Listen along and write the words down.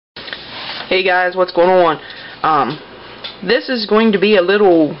Hey guys, what's going on? This is going to be a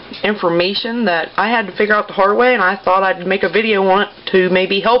little information that I had to figure out the hard way, and I thought I'd make a video on it to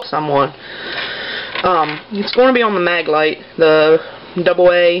maybe help someone. It's going to be on the Maglite, the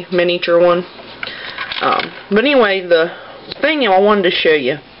AA miniature one. But anyway, the thing I wanted to show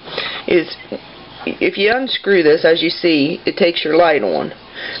you is if you unscrew this, as you see, it takes your light on.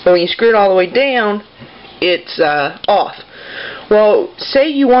 But when you screw it all the way down, it's off. Well, say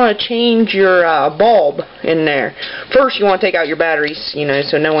you want to change your bulb in there. First, you want to take out your batteries, you know,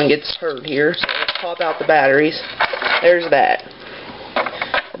 so no one gets hurt here. So let's pop out the batteries. There's that.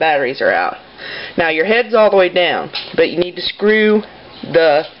 The batteries are out. Now, your head's all the way down, but you need to screw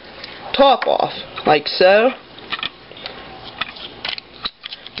the top off, like so.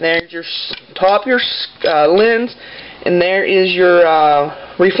 There's your top, your lens, and there is your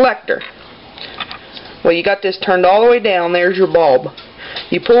reflector. Well, you got this turned all the way down. There's your bulb.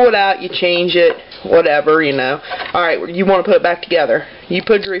 You pull it out, you change it, whatever, you know. Alright, you want to put it back together. You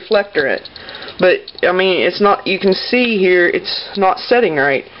put your reflector in. But, I mean, it's not, you can see here, it's not setting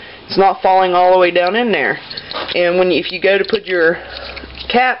right. It's not falling all the way down in there. And if you go to put your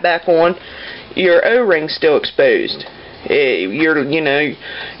cap back on, your O-ring's still exposed. You know,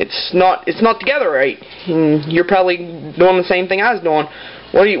 it's not together right. And you're probably doing the same thing I was doing.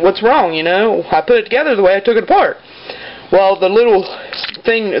 What's wrong, you know? I put it together the way I took it apart. Well, the little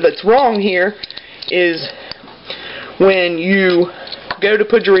thing that's wrong here is when you go to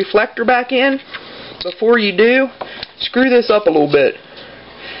put your reflector back in, before you do, screw this up a little bit.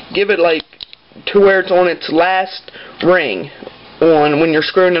 Give it like to where it's on its last ring when you're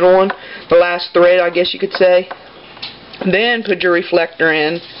screwing it on, the last thread, I guess you could say. Then put your reflector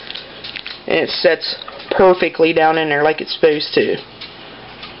in, and it sets perfectly down in there like it's supposed to.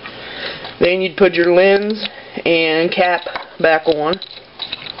 Then you'd put your lens and cap back on,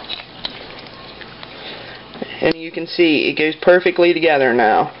 and you can see it goes perfectly together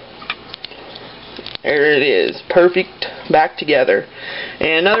now. There it is, perfect back together.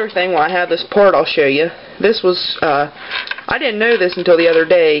 And another thing, while I have this part, I'll show you. This was, I didn't know this until the other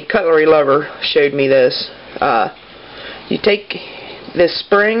day. Cutlery Lover showed me this. You take this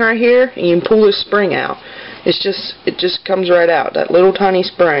spring right here, and you can pull this spring out. It just comes right out, that little tiny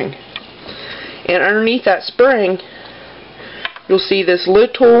spring. And underneath that spring, you'll see this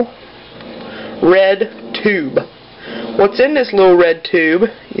little red tube. What's in this little red tube,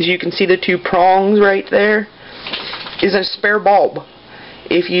 as you can see the two prongs right there, is a spare bulb.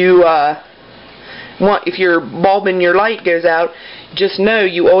 If your bulb in your light goes out, just know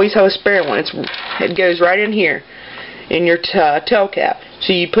you always have a spare one. It goes right in here, in your tail cap.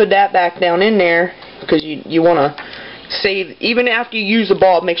 So you put that back down in there, because you want to save, even after you use the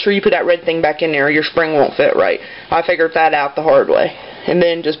bulb, make sure you put that red thing back in there or your spring won't fit right. I figured that out the hard way. And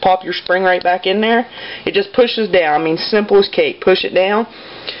then just pop your spring right back in there. It just pushes down. I mean, simple as cake. Push it down.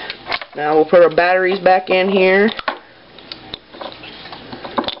 Now we'll put our batteries back in here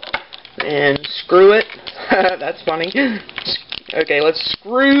and screw it. That's funny. Okay, let's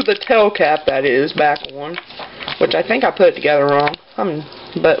screw the tail cap, that is, back on, which I think I put it together wrong.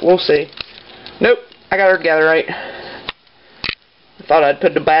 But we'll see. Nope, I got her together right. I thought I'd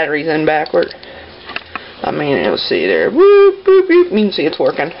put the batteries in backward. I mean, let's see there. Whoop, whoop, whoop. You can see it's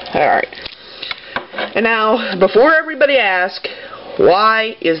working. Alright. And now, before everybody asks,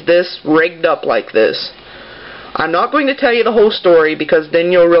 why is this rigged up like this? I'm not going to tell you the whole story, because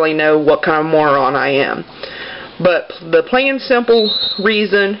then you'll really know what kind of moron I am. But the plain simple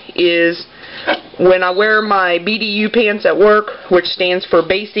reason is when I wear my BDU pants at work, which stands for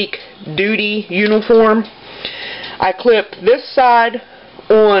Basic Duty Uniform, I clip this side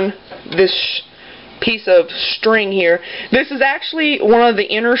on this piece of string here. This is actually one of the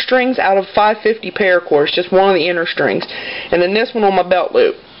inner strings out of 550 paracord, just one of the inner strings. And then this one on my belt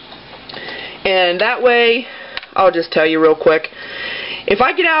loop. And that way, I'll just tell you real quick, if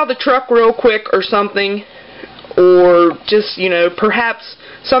I get out of the truck real quick or something, or just, you know, perhaps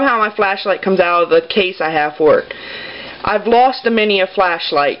somehow my flashlight comes out of the case I have for it. I've lost many of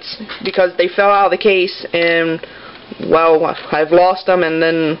flashlights because they fell out of the case, and well, I've lost them. And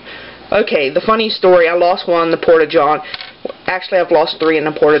then, okay, the funny story, I lost one in the Porta-John. Actually, I've lost 3 in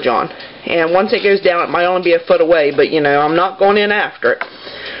the Porta-John. And once it goes down, it might only be a foot away, but, you know, I'm not going in after it.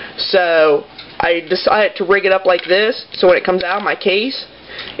 So I decided to rig it up like this, so when it comes out of my case,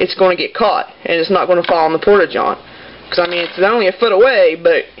 it's going to get caught, and it's not going to fall on the Porta-John. Because, I mean, it's only a foot away,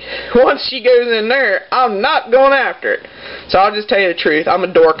 but once she goes in there, I'm not going after it. So I'll just tell you the truth. I'm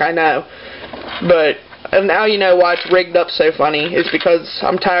a dork, I know. But now you know why it's rigged up so funny. It's because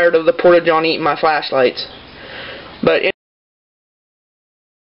I'm tired of the Porta-John eating my flashlights. But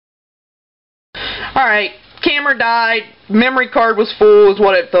Alright, camera died, memory card was full is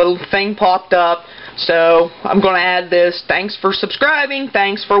what the thing popped up. So, I'm going to add this. Thanks for subscribing.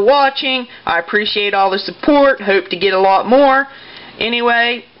 Thanks for watching. I appreciate all the support. Hope to get a lot more.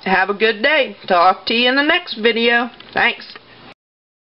 Anyway, have a good day. Talk to you in the next video. Thanks.